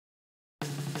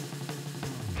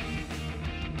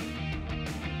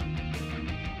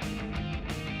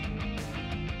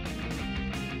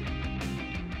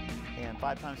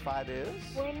5 times 5 is?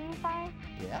 25.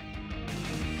 Yeah.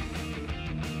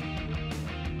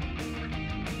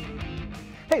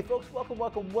 Hey folks,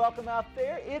 welcome out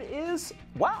there. It is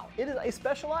a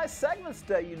specialized segments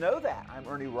day. You know that. I'm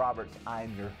Ernie Roberts.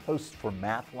 I'm your host for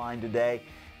Mathline today.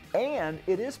 And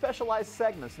it is specialized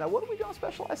segments. Now, what do we do on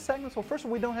specialized segments? Well, first of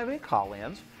all, we don't have any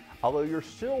call-ins, although you're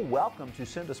still welcome to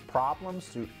send us problems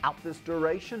throughout this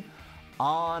duration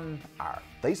on our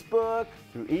Facebook,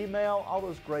 through email, all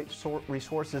those great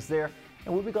resources there.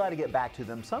 And we'll be glad to get back to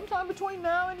them sometime between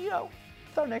now and,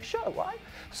 it's our next show, right?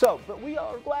 But we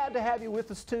are glad to have you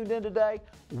with us tuned in today.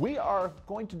 We are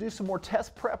going to do some more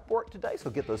test prep work today,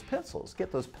 so get those pencils,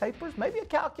 get those papers, maybe a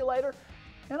calculator,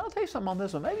 and I'll tell you something on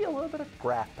this one, maybe a little bit of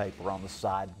graph paper on the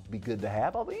side would be good to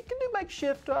have, although you can do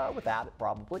makeshift without it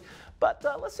probably. But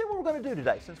let's see what we're going to do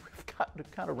today, since we've got to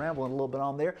kind of rambling a little bit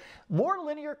on there. More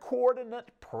linear coordinate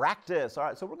practice. All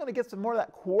right, so we're going to get some more of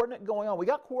that coordinate going on. We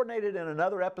got coordinated in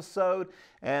another episode,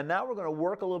 and now we're going to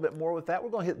work a little bit more with that. We're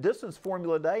going to hit distance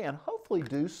formula today and hopefully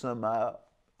do some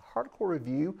hardcore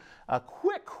review, a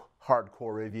quick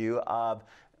hardcore review of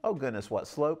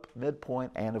slope,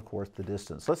 midpoint, and of course the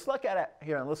distance. Let's look at it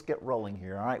here and let's get rolling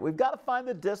here, all right? We've got to find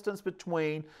the distance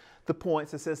between the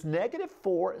points. It says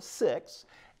 -4, 6,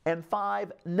 and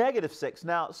 5, -6.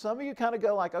 Now, some of you kind of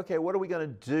go like, okay, what are we going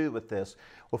to do with this?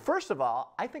 Well, first of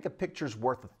all, I think a picture's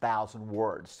worth 1,000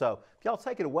 words. So if y'all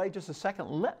take it away just a second,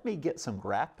 let me get some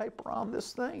graph paper on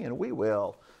this thing and we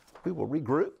will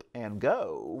regroup and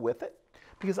go with it.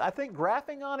 Because I think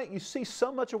graphing on it, you see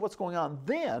so much of what's going on.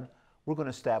 Then we're going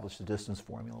to establish the distance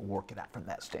formula and work it out from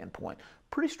that standpoint.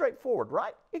 Pretty straightforward,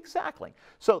 right? Exactly.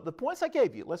 So the points I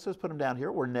gave you, let's just put them down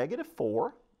here, were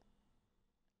 -4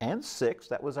 and 6.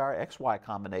 That was our XY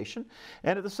combination.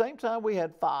 And at the same time, we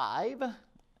had 5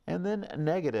 and then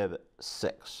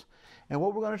 -6. And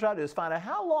what we're going to try to do is find out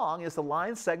how long is the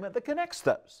line segment that connects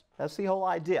those. That's the whole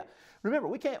idea. Remember,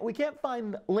 we can't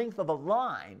find length of a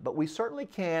line, but we certainly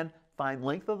can find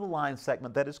length of the line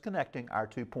segment that is connecting our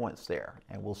 2 points there.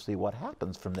 And we'll see what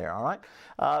happens from there, all right?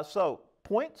 So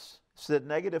points said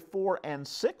 -4 and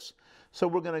 6. So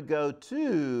we're going to go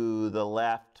to the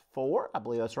left 4. I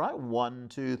believe that's right. 1,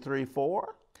 2, 3,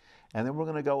 4. And then we're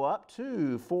going to go up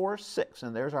to 4, 6.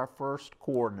 And there's our first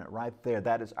coordinate right there.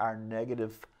 That is our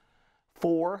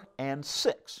 -4 and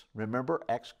 6. Remember,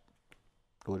 X,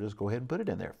 we'll just go ahead and put it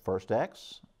in there. First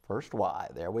X, first Y.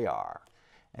 There we are.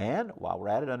 And while we're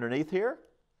at it underneath here,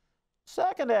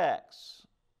 second X,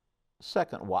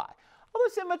 second Y. Well,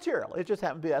 it's immaterial. It just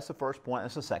happens to be that's the first point,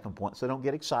 that's the second point. So don't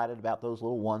get excited about those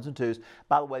little 1s and 2s.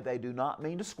 By the way, they do not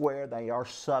mean to square. They are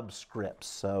subscripts.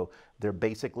 So they're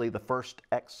basically the first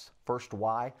X, first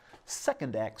Y,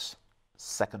 second X,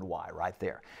 second Y right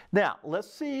there. Now,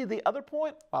 let's see the other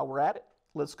point while we're at it.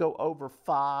 Let's go over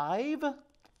 5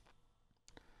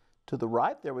 to the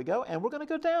right. There we go. And we're going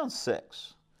to go down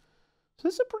 6. So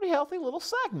this is a pretty healthy little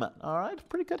segment, all right?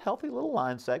 Pretty good, healthy little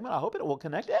line segment. I hope it will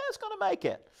connect. Yeah, it's going to make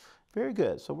it. Very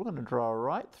good. So we're going to draw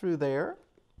right through there.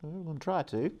 We're going to try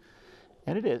to.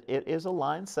 And it is. It is a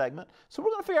line segment. So we're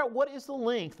going to figure out what is the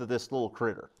length of this little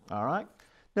critter, all right?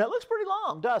 Now, it looks pretty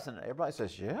long, doesn't it? Everybody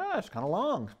says, yeah, it's kind of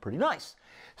long. It's pretty nice.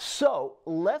 So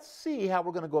let's see how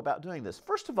we're going to go about doing this.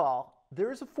 First of all,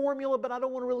 there is a formula, but I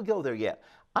don't want to really go there yet.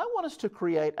 I want us to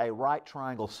create a right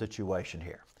triangle situation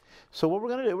here. So what we're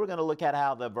going to do, we're going to look at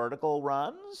how the vertical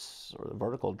runs, or the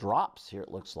vertical drops here,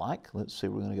 it looks like. Let's see,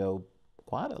 we're going to go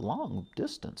quite a long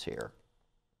distance here.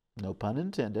 No pun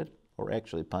intended, or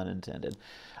actually pun intended.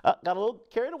 Got a little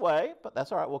carried away, but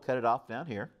that's all right. We'll cut it off down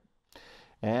here.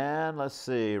 And let's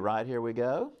see, right here we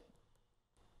go.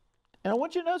 And I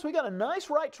want you to notice we got a nice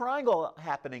right triangle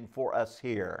happening for us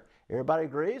here. Everybody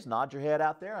agrees? Nod your head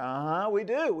out there. We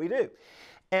do.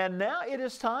 And now it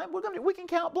is time, we can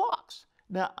count blocks.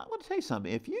 Now, I'm going to tell you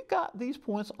something. If you got these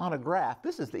points on a graph,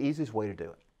 this is the easiest way to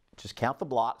do it. Just count the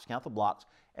blocks,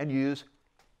 and use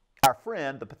our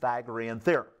friend, the Pythagorean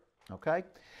theorem, okay?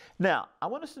 Now, I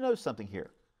want us to know something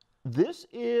here. This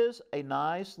is a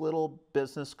nice little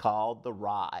business called the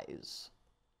rise,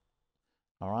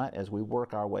 all right, as we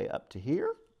work our way up to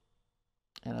here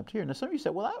and up to here. Now, some of you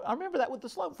said, well, I remember that with the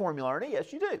slope formula, Ernie.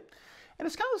 Yes, you do. And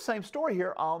it's kind of the same story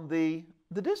here on the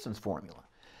distance formula.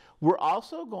 We're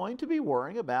also going to be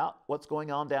worrying about what's going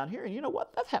on down here. And you know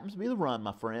what? That happens to be the run,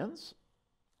 my friends.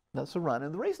 That's the run.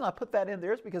 And the reason I put that in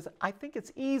there is because I think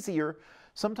it's easier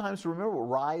sometimes to remember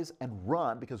rise and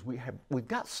run, because we've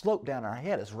got slope down our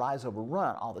head as rise over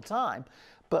run all the time.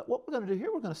 But what we're going to do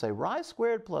here, we're going to say rise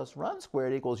squared plus run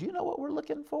squared equals, you know what we're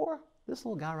looking for? This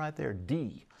little guy right there,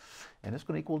 D. And it's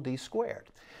going to equal D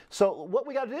squared. So what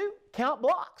we got to do? Count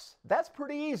blocks. That's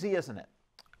pretty easy, isn't it?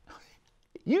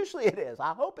 Usually it is.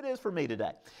 I hope it is for me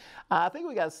today. I think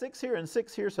we got 6 here and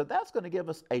 6 here, so that's going to give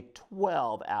us a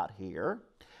 12 out here.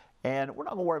 And we're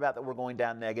not going to worry about that we're going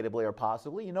down negatively or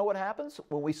positively. You know what happens?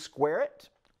 When we square it,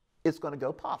 it's going to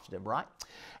go positive, right?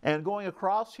 And going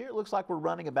across here, it looks like we're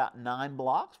running about 9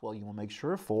 blocks. Well, you want to make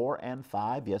sure 4 and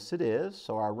 5, yes it is.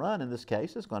 So our run in this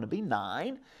case is going to be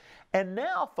 9. And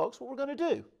now, folks, what we're going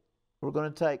to do, we're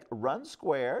going to take run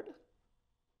squared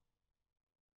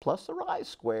plus the rise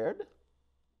squared.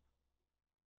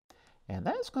 And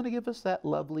that's going to give us that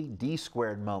lovely d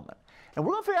squared moment. And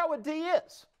we're going to figure out what d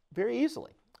is very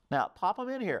easily. Now, pop them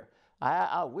in here.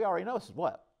 We already know this is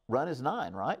what? Run is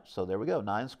 9, right? So there we go,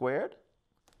 9 squared.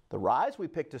 The rise we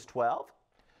picked is 12.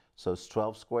 So it's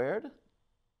 12 squared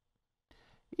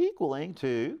equaling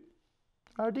to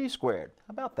our d squared.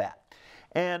 How about that?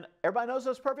 And everybody knows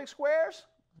those perfect squares?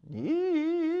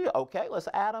 Yeah. Okay, let's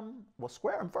add them. We'll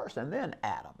square them first and then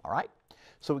add them, all right?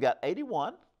 So we got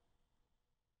 81.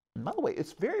 And by the way,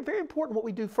 it's very, very important what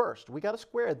we do first. We got to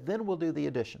square it, then we'll do the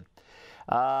addition.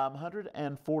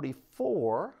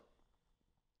 144.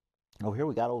 Oh, here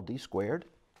we got old d squared.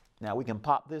 Now we can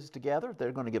pop this together.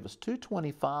 They're going to give us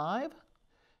 225.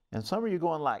 And some of you are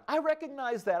going like, I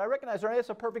recognize that. I recognize, Ernie, it's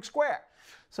a perfect square.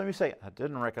 Some of you say, I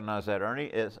didn't recognize that, Ernie.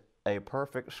 It's a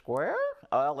perfect square?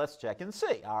 Well, let's check and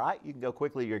see. All right, you can go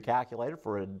quickly to your calculator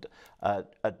for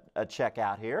a check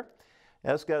out here.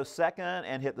 Let's go second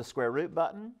and hit the square root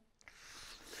button.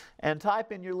 And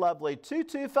type in your lovely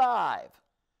 225.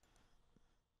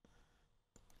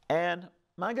 And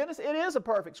my goodness, it is a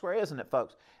perfect square, isn't it,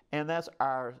 folks? And that's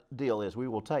our deal is we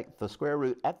will take the square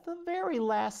root at the very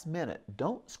last minute.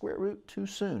 Don't square root too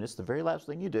soon. It's the very last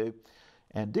thing you do.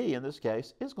 And d, in this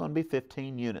case, is going to be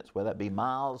 15 units, whether that be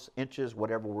miles, inches,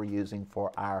 whatever we're using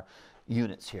for our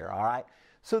units here, all right?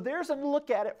 So there's a look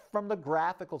at it from the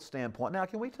graphical standpoint. Now,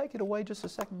 can we take it away just a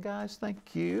second, guys?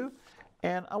 Thank you.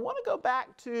 And I want to go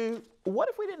back to, what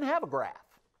if we didn't have a graph?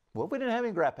 Well, if we didn't have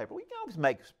any graph paper, we can always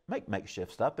make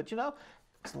makeshift stuff, but you know,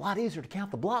 it's a lot easier to count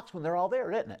the blocks when they're all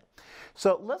there, isn't it?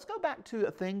 So let's go back to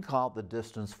a thing called the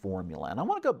distance formula. And I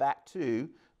want to go back to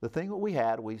the thing that we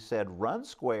had. We said run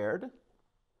squared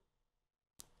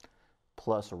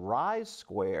plus rise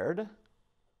squared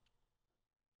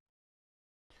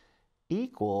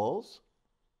equals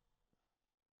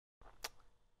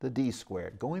the d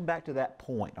squared. Going back to that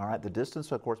point, all right, the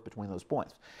distance, of course, between those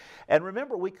points. And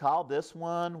remember, we called this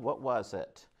one, what was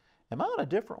it? Am I on a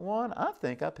different one? I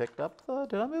think I picked up the,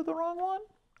 did I move the wrong one?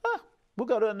 We'll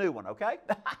go to a new one, okay?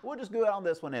 We'll just go on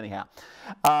this one anyhow.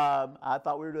 I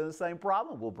thought we were doing the same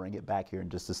problem. We'll bring it back here in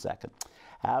just a second.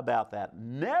 How about that?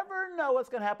 Never know what's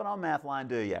going to happen on Mathline,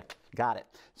 do you? Got it.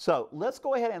 So let's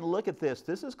go ahead and look at this.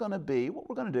 This is going to be, what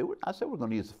we're going to do, I said we're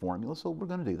going to use the formula, so we're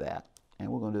going to do that. And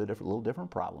we're going to do a little different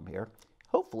problem here.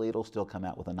 Hopefully it'll still come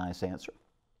out with a nice answer.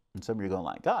 And some of you are going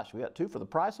like, gosh, we got 2 for the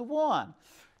price of 1.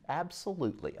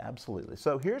 Absolutely, absolutely.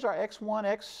 So here's our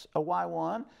x1,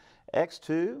 y1,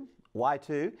 x2,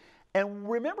 y2. And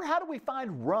remember, how do we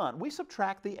find run? We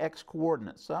subtract the x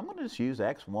coordinates. So I'm going to just use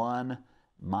x1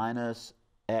 minus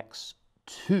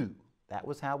x2. That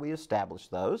was how we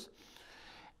established those.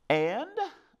 And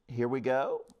here we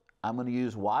go. I'm going to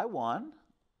use y1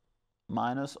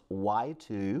 minus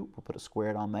y2. We'll put a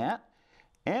squared on that.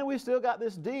 And we still got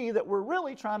this d that we're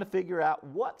really trying to figure out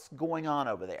what's going on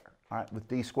over there, all right, with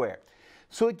d squared.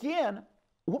 So again,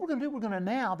 what we're going to do, we're going to,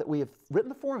 now that we have written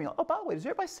the formula, oh, by the way, does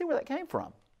everybody see where that came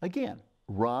from? Again,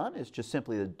 run is just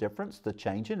simply the difference, the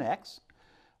change in x.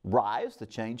 Rise, the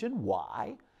change in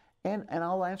y. And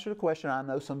I'll answer the question I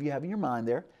know some of you have in your mind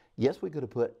there. Yes, we could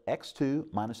have put x2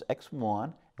 minus x1,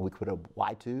 and we could have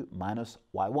y2 minus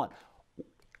y1.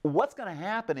 What's going to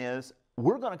happen is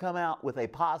we're going to come out with a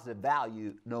positive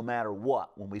value no matter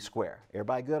what when we square.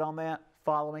 Everybody good on that?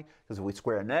 Follow me? Because if we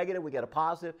square a negative, we get a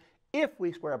positive. If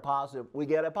we square a positive, we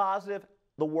get a positive.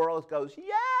 The world goes,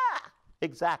 yeah!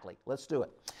 Exactly. Let's do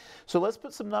it. So let's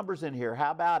put some numbers in here.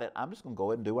 How about it? I'm just going to go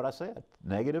ahead and do what I said.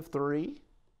 Negative 3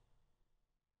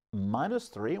 minus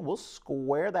 3, and we'll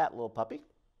square that little puppy.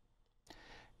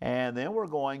 And then we're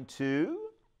going to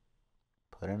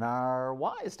put in our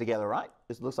y's together, right?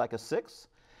 This looks like a 6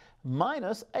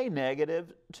 minus a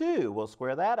negative 2. We'll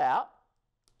square that out,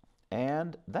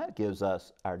 and that gives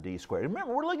us our d squared.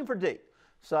 Remember, we're looking for d,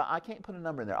 so I can't put a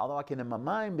number in there, although I can in my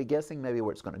mind be guessing maybe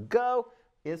where it's going to go.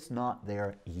 It's not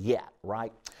there yet,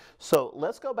 right? So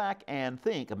let's go back and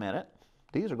think a minute.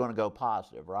 These are going to go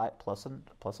positive, right? Plus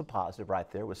a positive right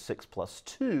there with 6 plus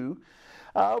 2.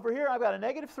 Over here, I've got a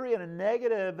negative 3 and a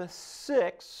negative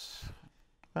 6.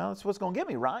 Well, that's what's going to give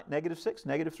me, right? Negative 6,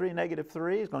 negative 3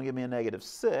 is going to give me a negative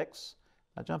 6.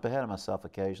 I jump ahead of myself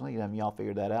occasionally. Y'all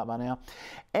figured that out by now.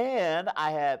 And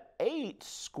I have 8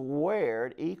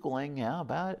 squared equaling, how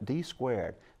about it, d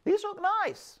squared. These look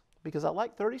nice because I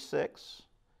like 36.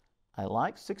 I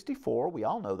like 64. We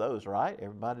all know those, right?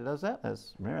 Everybody does that.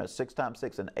 Remember, that's 6 times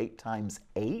 6 and 8 times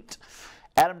 8.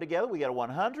 Add them together, we get a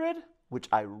 100, which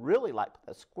I really like. Put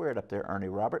that squared up there, Ernie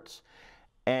Roberts.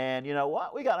 And you know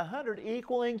what? We got 100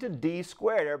 equaling to d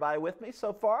squared. Everybody with me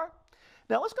so far?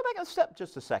 Now let's go back and step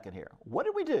just a second here. What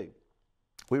did we do?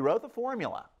 We wrote the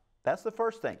formula. That's the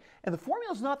first thing. And the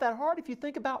formula is not that hard if you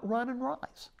think about run and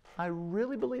rise. I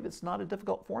really believe it's not a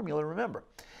difficult formula to remember.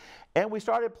 And we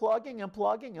started plugging and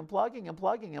plugging and plugging and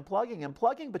plugging and plugging and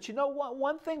plugging. But you know what?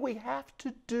 One thing we have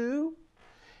to do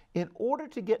in order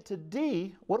to get to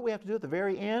d, what do we have to do at the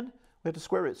very end? We have to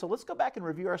square root. So let's go back and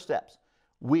review our steps.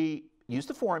 We used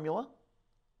the formula.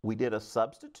 We did a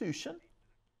substitution.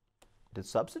 Did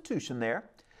substitution there.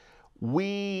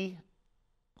 We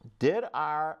did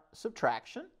our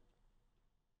subtraction.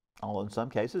 Although in some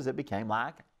cases it became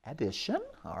like addition.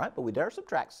 All right, but we did our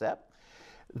subtract step.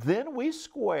 Then we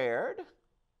squared.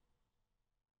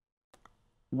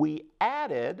 We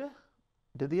added,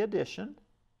 did the addition.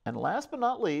 And last but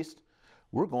not least,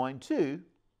 we're going to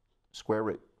square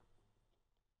root.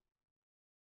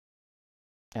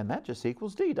 And that just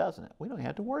equals d, doesn't it? We don't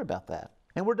have to worry about that.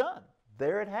 And we're done.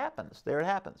 There it happens. There it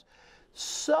happens.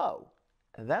 So,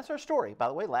 that's our story. By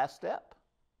the way, last step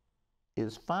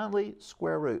is finally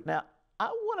square root. Now, I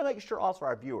want to make sure also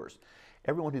our viewers,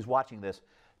 everyone who's watching this,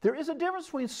 there is a difference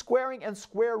between squaring and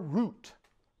square root.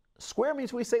 Square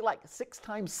means we say like 6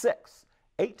 times 6,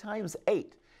 8 times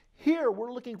 8. Here,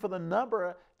 we're looking for the number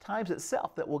of times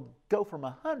itself that will go from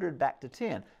 100 back to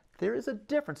 10. There is a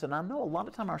difference, and I know a lot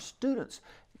of time our students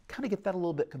kind of get that a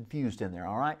little bit confused in there,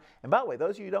 all right? And by the way,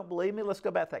 those of you who don't believe me, let's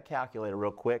go back to that calculator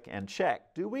real quick and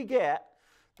check. Do we get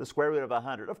the square root of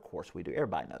 100? Of course we do.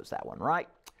 Everybody knows that one, right?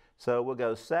 So we'll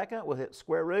go second, we'll hit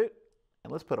square root,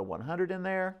 and let's put a 100 in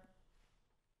there.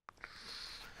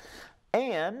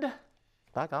 And,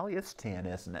 by golly, it's 10,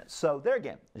 isn't it? So there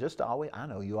again, just always, I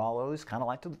know you all always kind of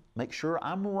like to make sure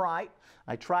I'm right.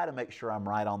 I try to make sure I'm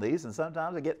right on these, and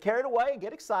sometimes I get carried away and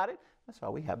get excited. That's why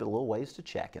we have the little ways to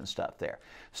check and stuff there.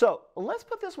 So let's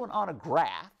put this one on a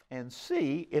graph and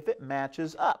see if it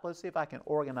matches up. Let's see if I can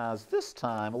organize this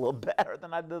time a little better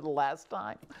than I did the last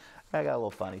time. I got a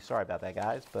little funny. Sorry about that,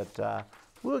 guys, but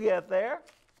we'll get there.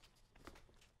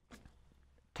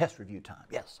 Test review time.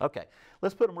 Yes, okay.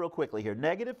 Let's put them real quickly here.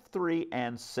 -3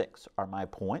 and 6 are my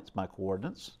points, my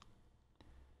coordinates.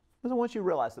 Because I want you to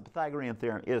realize the Pythagorean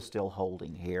theorem is still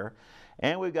holding here.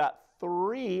 And we've got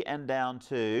 3 and down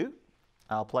 2.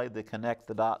 I'll play the connect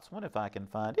the dots one if I can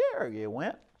find. Here you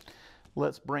went.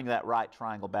 Let's bring that right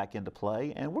triangle back into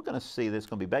play. And we're going to see this is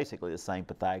going to be basically the same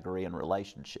Pythagorean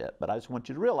relationship. But I just want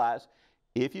you to realize,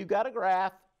 if you've got a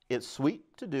graph, it's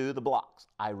sweet to do the blocks.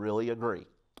 I really agree.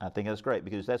 I think that's great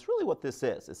because that's really what this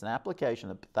is. It's an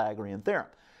application of the Pythagorean theorem.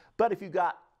 But if you've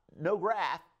got no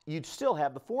graph, you'd still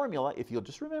have the formula if you'll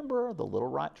just remember the little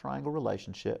right triangle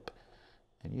relationship.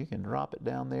 And you can drop it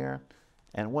down there.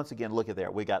 And once again, look at there.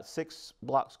 We got 6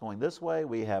 blocks going this way.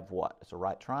 We have what? It's a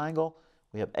right triangle.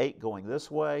 We have 8 going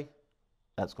this way.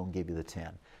 That's going to give you the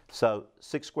 10. So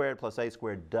 6 squared plus 8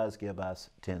 squared does give us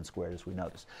 10 squared, as we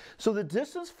noticed. So the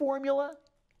distance formula,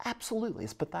 absolutely,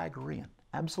 it's Pythagorean.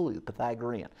 Absolutely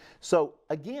Pythagorean. So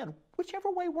again,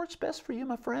 whichever way works best for you,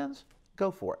 my friends, go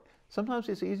for it. Sometimes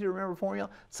it's easy to remember formula.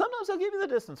 Sometimes they'll give you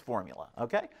the distance formula,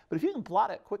 okay? But if you can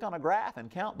plot it quick on a graph and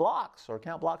count blocks, or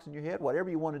count blocks in your head, whatever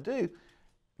you want to do,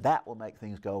 that will make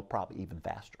things go probably even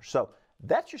faster. So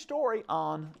that's your story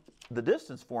on the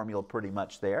distance formula pretty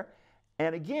much there.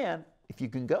 And again, if you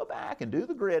can go back and do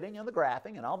the gridding and the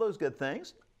graphing and all those good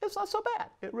things, it's not so bad.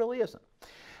 It really isn't.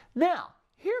 Now,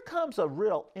 here comes a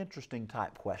real interesting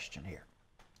type question here.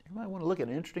 Everybody want to look at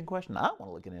an interesting question? I want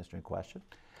to look at an interesting question.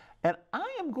 And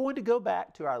I am going to go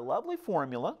back to our lovely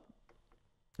formula.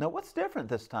 Now, what's different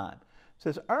this time? It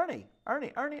says, Ernie,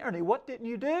 what didn't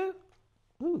you do?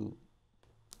 Ooh,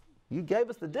 you gave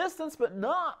us the distance, but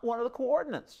not one of the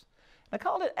coordinates. And I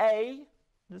called it A,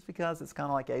 just because it's kind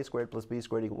of like A squared plus B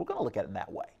squared equal. We're going to look at it in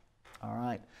that way, all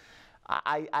right?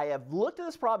 I have looked at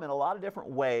this problem in a lot of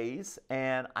different ways,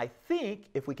 and I think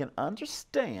if we can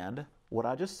understand what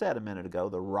I just said a minute ago,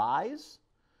 the rise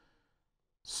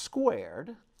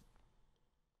squared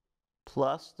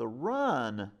plus the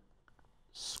run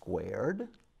squared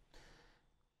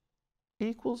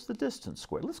equals the distance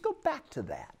squared. Let's go back to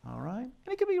that, all right? And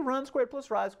it could be run squared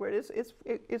plus rise squared.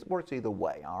 It works either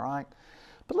way, all right?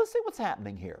 But let's see what's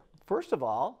happening here. First of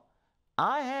all,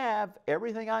 I have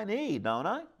everything I need, don't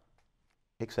I?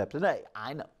 except an A.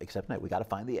 I know, except an A. We got to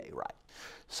find the A, right?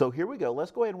 So here we go.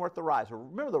 Let's go ahead and work the rise.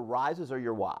 Remember, the rises are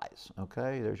your Y's.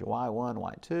 Okay, there's your Y1,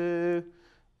 Y2.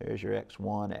 There's your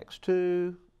X1,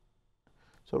 X2.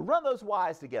 So run those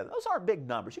Y's together. Those aren't big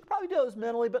numbers. You can probably do those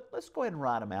mentally, but let's go ahead and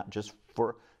write them out just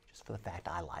for the fact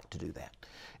I like to do that.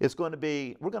 It's going to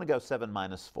be, we're going to go 7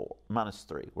 minus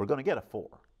 3. We're going to get a 4.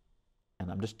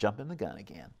 And I'm just jumping the gun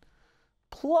again.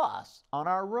 Plus, on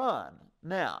our run,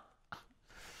 now,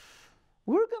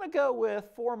 we're going to go with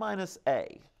 4 minus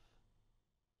A.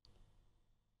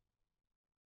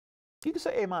 You can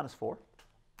say A minus 4.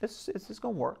 It's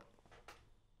going to work.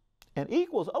 And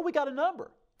equals, oh, we got a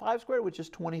number. 5 squared, which is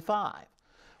 25.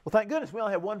 Well, thank goodness we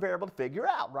only have one variable to figure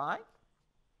out, right?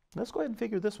 Let's go ahead and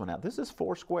figure this one out. This is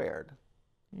 4 squared.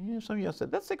 Some of you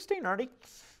said, that's 16, Ernie.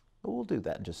 Well, we'll do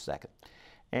that in just a second.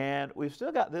 And we've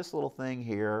still got this little thing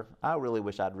here. I really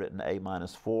wish I'd written A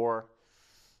minus 4,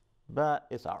 but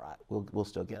it's all right. We'll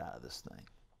still get out of this thing.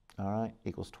 All right,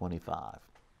 equals 25. Are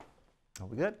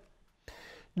we good?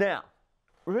 Now,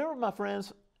 remember, my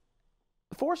friends,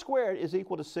 4 squared is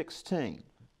equal to 16.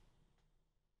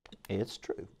 It's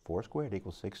true. 4 squared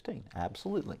equals 16.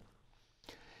 Absolutely.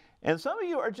 And some of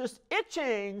you are just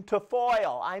itching to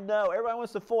FOIL. I know, everybody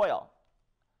wants to FOIL.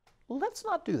 Let's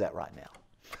not do that right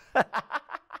now.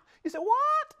 You say,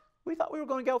 what? We thought we were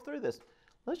going to go through this.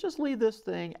 Let's just leave this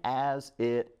thing as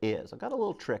it is. I've got a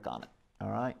little trick on it, all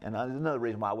right? And there's another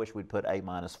reason why I wish we'd put A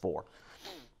minus 4.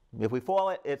 If we FOIL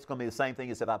it, it's going to be the same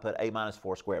thing as if I put A minus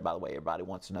 4 squared. By the way, everybody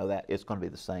wants to know that. It's going to be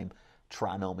the same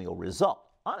trinomial result.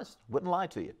 Honest, wouldn't lie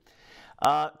to you.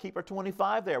 Keep our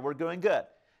 25 there. We're doing good.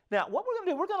 Now, what we're going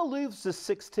to do, we're going to lose this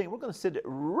 16. We're going to send it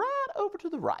right over to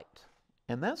the right.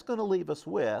 And that's going to leave us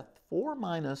with 4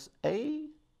 minus A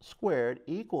squared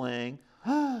equaling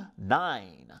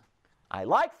 9. I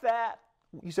like that.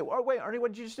 You say, well, wait, Ernie,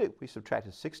 what did you just do? We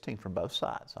subtracted 16 from both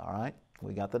sides, all right?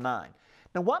 We got the 9.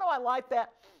 Now, why do I like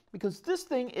that? Because this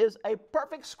thing is a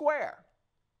perfect square.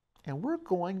 And we're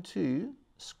going to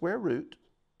square root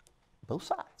both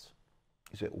sides.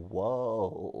 You say,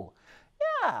 whoa.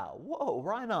 Yeah, whoa,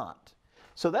 why not?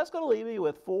 So that's going to leave me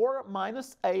with 4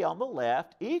 minus A on the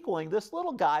left equaling this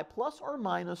little guy plus or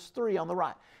minus 3 on the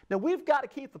right. Now, we've got to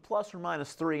keep the plus or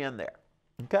minus 3 in there,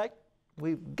 okay?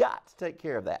 We've got to take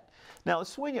care of that. Now, let's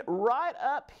swing it right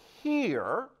up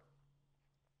here,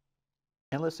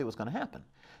 and let's see what's going to happen.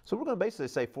 So we're going to basically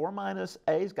say 4 minus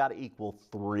A's got to equal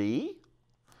 3,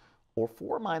 or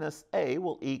 4 minus A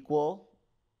will equal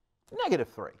negative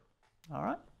 3, all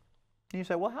right? And you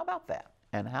say, well, how about that?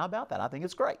 And how about that? I think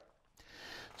it's great.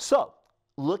 So,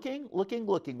 looking,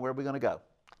 where are we going to go?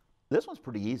 This one's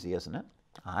pretty easy, isn't it?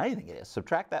 I think it is.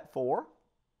 Subtract that 4.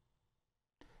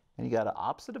 And you got an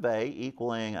opposite of A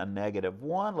equaling a negative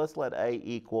 1. Let's let A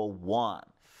equal 1.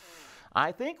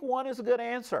 I think 1 is a good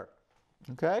answer.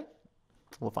 Okay?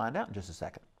 We'll find out in just a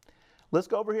second. Let's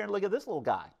go over here and look at this little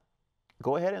guy.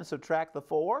 Go ahead and subtract the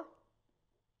 4.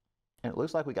 And it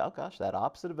looks like we got, oh gosh, that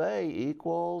opposite of A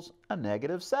equals a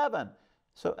negative 7.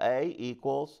 So A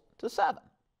equals to 7.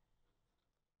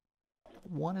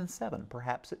 1 and 7,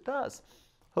 perhaps it does.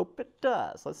 Hope it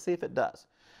does. Let's see if it does.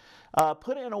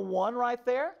 Put in a 1 right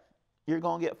there. You're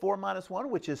going to get 4 minus 1,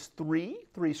 which is 3.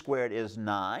 3 squared is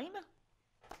 9.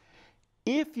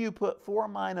 If you put 4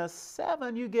 minus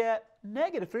 7, you get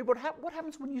negative 3. But what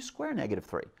happens when you square negative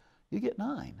 3? You get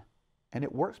 9. And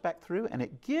it works back through, and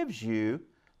it gives you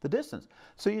the distance.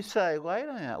 So you say, wait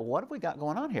a minute, what have we got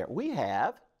going on here? We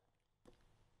have,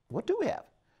 what do we have?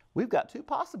 We've got 2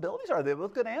 possibilities. Are they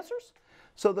both good answers?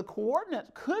 So the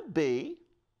coordinate could be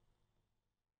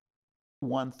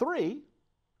 1, 3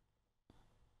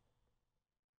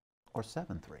 or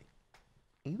 7, 3.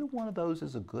 Either one of those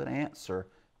is a good answer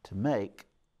to make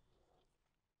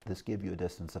this give you a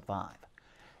distance of 5.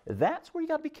 That's where you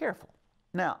got to be careful.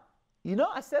 Now, you know,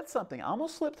 I said something. I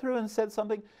almost slipped through and said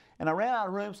something, and I ran out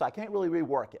of room, so I can't really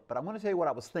rework it. But I'm going to tell you what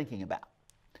I was thinking about.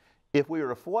 If we were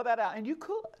to FOIL that out, and you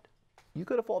could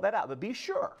have FOILed that out, but be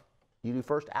sure you do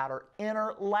first outer,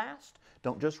 inner, last.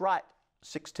 Don't just write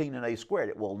 16 and A squared.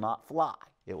 It will not fly.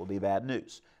 It will be bad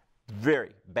news.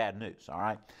 Very bad news, all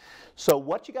right? So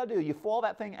what you got to do, you FOIL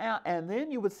that thing out, and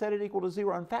then you would set it equal to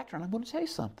 0 and factor. And I'm going to tell you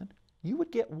something. You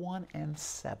would get 1 and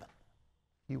 7.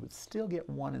 You would still get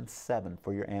 1 and 7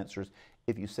 for your answers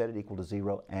if you set it equal to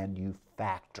 0 and you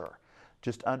factor.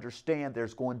 Just understand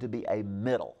there's going to be a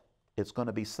middle. It's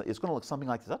going to look something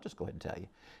like this. I'll just go ahead and tell you.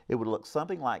 It would look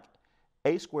something like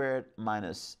A squared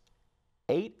minus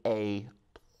 8A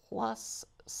plus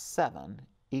 7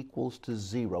 equals to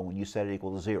 0 when you set it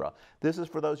equal to 0. This is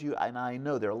for those of you, and I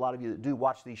know there are a lot of you that do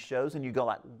watch these shows and you go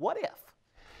like, what if?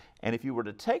 And if you were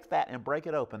to take that and break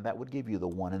it open, that would give you the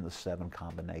 1 and the 7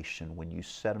 combination when you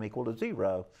set them equal to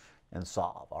 0 and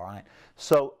solve, all right?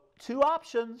 So 2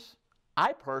 options.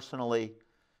 I personally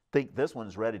think this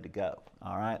one's ready to go,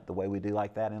 all right, the way we do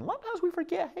like that. And sometimes we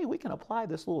forget, hey, we can apply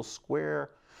this little square,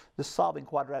 this solving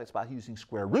quadratics by using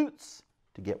square roots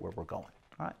to get where we're going,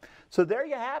 all right? So there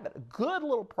you have it. A good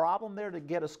little problem there to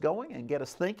get us going and get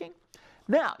us thinking.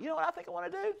 Now, you know what I think I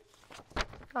want to do?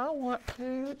 I want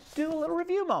to do a little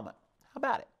review moment. How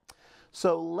about it?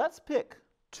 So let's pick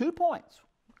 2 points.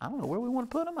 I don't know where we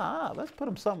want to put them. Let's put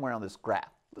them somewhere on this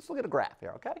graph. Let's look at a graph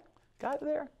here, okay? Got it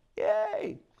there?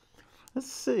 Yay!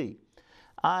 Let's see.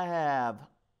 I have,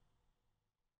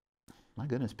 my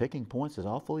goodness, picking points is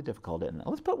awfully difficult, isn't it?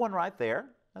 Let's put one right there.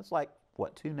 That's like,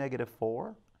 what, 2,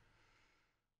 -4?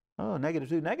 Oh,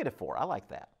 -2, -4. I like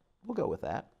that. We'll go with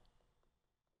that.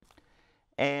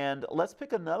 And let's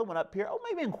pick another one up here. Oh,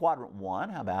 maybe in quadrant 1.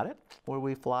 How about it? Where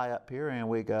we fly up here and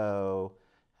we go,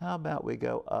 how about we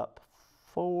go up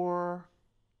 4,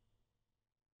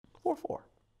 4, 4.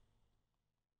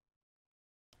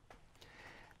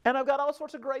 And I've got all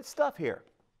sorts of great stuff here.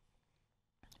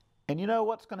 And you know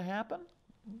what's going to happen?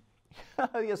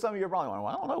 Yeah, some of you are probably wondering,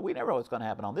 well, I don't know. We never know what's going to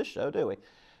happen on this show, do we?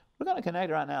 We're going to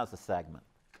connect right now as a segment.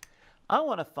 I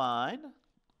want to find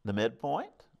the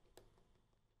midpoint.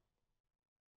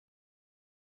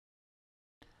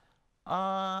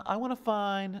 I want to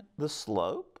find the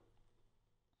slope.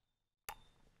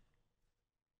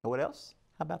 What else?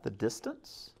 How about the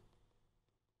distance?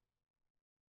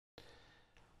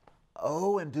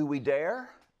 Oh, and do we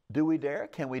dare? Do we dare?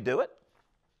 Can we do it?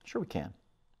 Sure we can.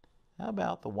 How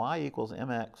about the y equals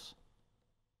mx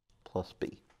plus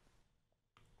b?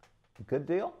 Good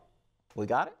deal? We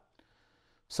got it?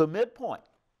 So midpoint.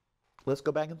 Let's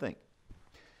go back and think.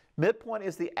 Midpoint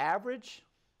is the average.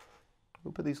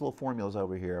 We'll put these little formulas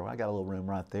over here. I got a little room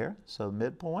right there. So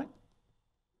midpoint.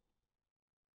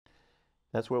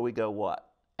 That's where we go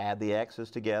what? Add the x's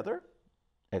together.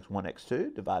 x1,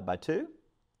 x2, divide by 2.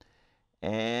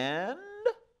 And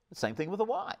the same thing with the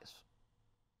y's.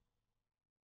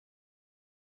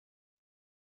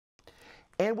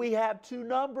 And we have 2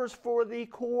 numbers for the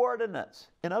coordinates.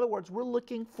 In other words, we're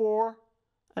looking for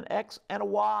an x and a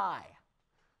y.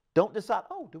 Don't decide,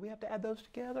 oh, do we have to add those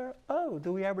together? Oh,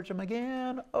 do we average them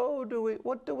again? Oh,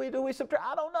 what do we subtract?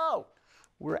 I don't know.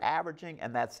 We're averaging,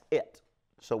 and that's it.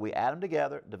 So we add them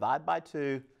together, divide by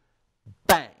 2,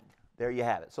 bang. There you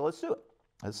have it. So let's do it.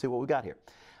 Let's see what we got here.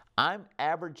 I'm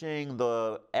averaging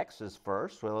the x's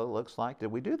first. Well, it looks like,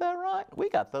 did we do that right? We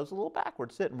got those a little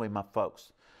backwards, didn't we, my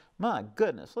folks? My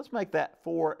goodness, let's make that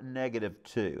 4,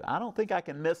 -2. I don't think I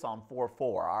can miss on 4,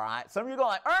 4, all right? Some of you are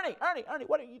going like, Ernie,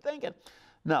 what are you thinking?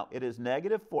 No, it is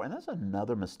 -4, and that's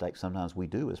another mistake sometimes we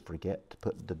do is forget to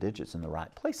put the digits in the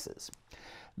right places.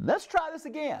 Let's try this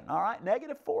again, all right?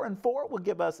 -4 and 4 will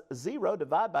give us 0.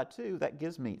 Divide by 2, that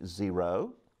gives me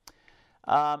 0.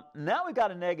 Now we've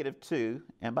got a -2,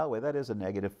 and by the way, that is a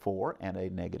 -4 and a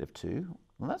 -2.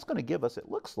 Well, that's going to give us, it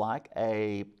looks like,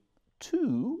 a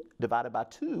 2 divided by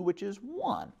 2, which is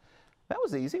 1. That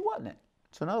was easy, wasn't it?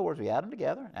 So in other words, we add them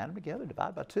together,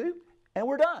 divide by 2, and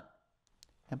we're done.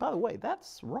 And by the way,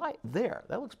 that's right there.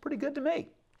 That looks pretty good to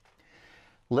me.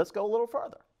 Let's go a little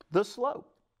further. The slope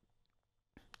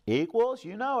equals,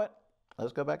 you know it.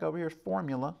 Let's go back over here's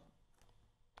formula.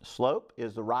 Slope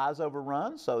is the rise over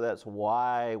run, so that's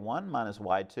y1 minus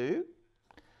y2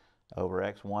 over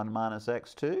x1 minus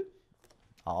x2.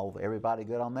 Everybody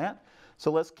good on that?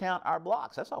 So let's count our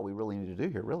blocks. That's all we really need to do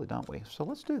here, really, don't we? So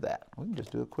let's do that. We can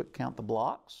just do a quick count the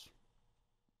blocks.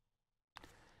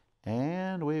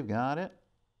 And we've got it.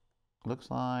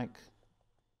 Looks like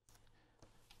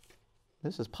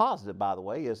this is positive, by the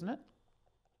way, isn't it?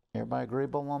 Everybody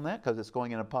agreeable on that because it's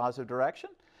going in a positive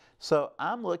direction? So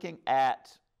I'm looking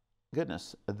at,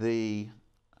 goodness,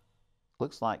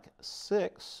 looks like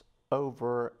 6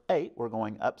 over 8. We're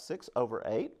going up 6 over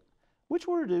 8, which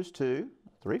will reduce to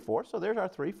 3/4. So there's our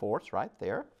 3/4 right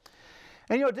there.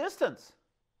 And your distance.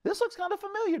 This looks kind of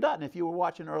familiar, doesn't it, if you were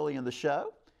watching early in the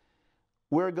show?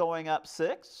 We're going up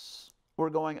 6. We're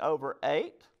going over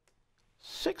 8.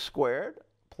 6 squared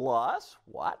plus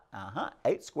what?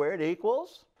 8 squared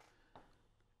equals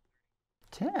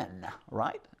 10,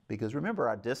 right? Because remember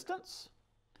our distance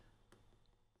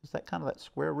is that kind of that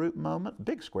square root moment,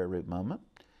 big square root moment.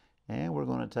 And we're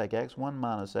going to take x1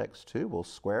 minus x2, we'll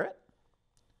square it.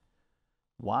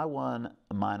 y1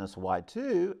 minus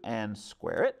y2 and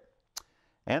square it.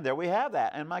 And there we have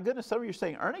that. And my goodness, some of you are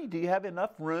saying, Ernie, do you have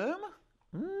enough room?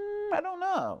 I don't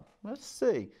know. Let's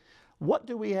see. What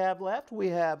do we have left? We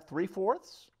have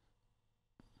 3/4.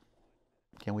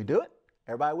 Can we do it?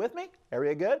 Everybody with me?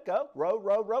 Area good? Go. Row,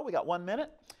 row, row. We got 1 minute.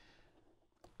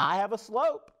 I have a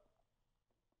slope.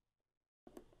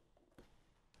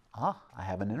 I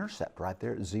have an intercept right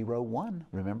there at 0, 1.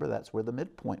 Remember, that's where the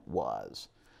midpoint was.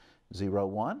 0,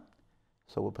 1.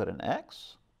 So we'll put an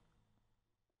x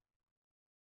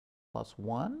plus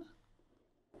 1.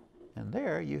 And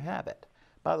there you have it.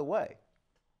 By the way,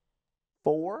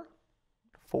 4,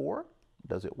 4.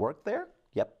 Does it work there?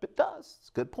 Yep, it does. It's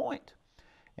a good point.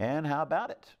 And how about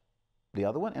it? The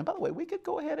other one. And by the way, we could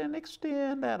go ahead and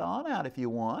extend that on out if you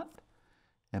want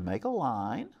and make a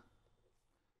line.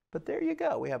 But there you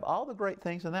go. We have all the great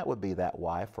things, and that would be that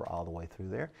y for all the way through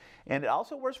there. And it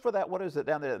also works for that, what is it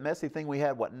down there, that messy thing we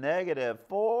had, what,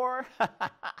 -4,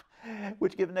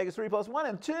 which gives -3 plus 1,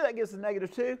 and 2, that gives us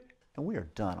 -2. And we are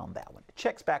done on that one. It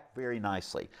checks back very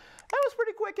nicely. That was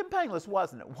pretty quick and painless,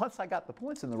 wasn't it? Once I got the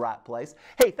points in the right place.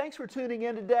 Hey, thanks for tuning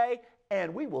in today,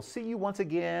 and we will see you once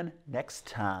again next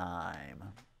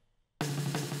time.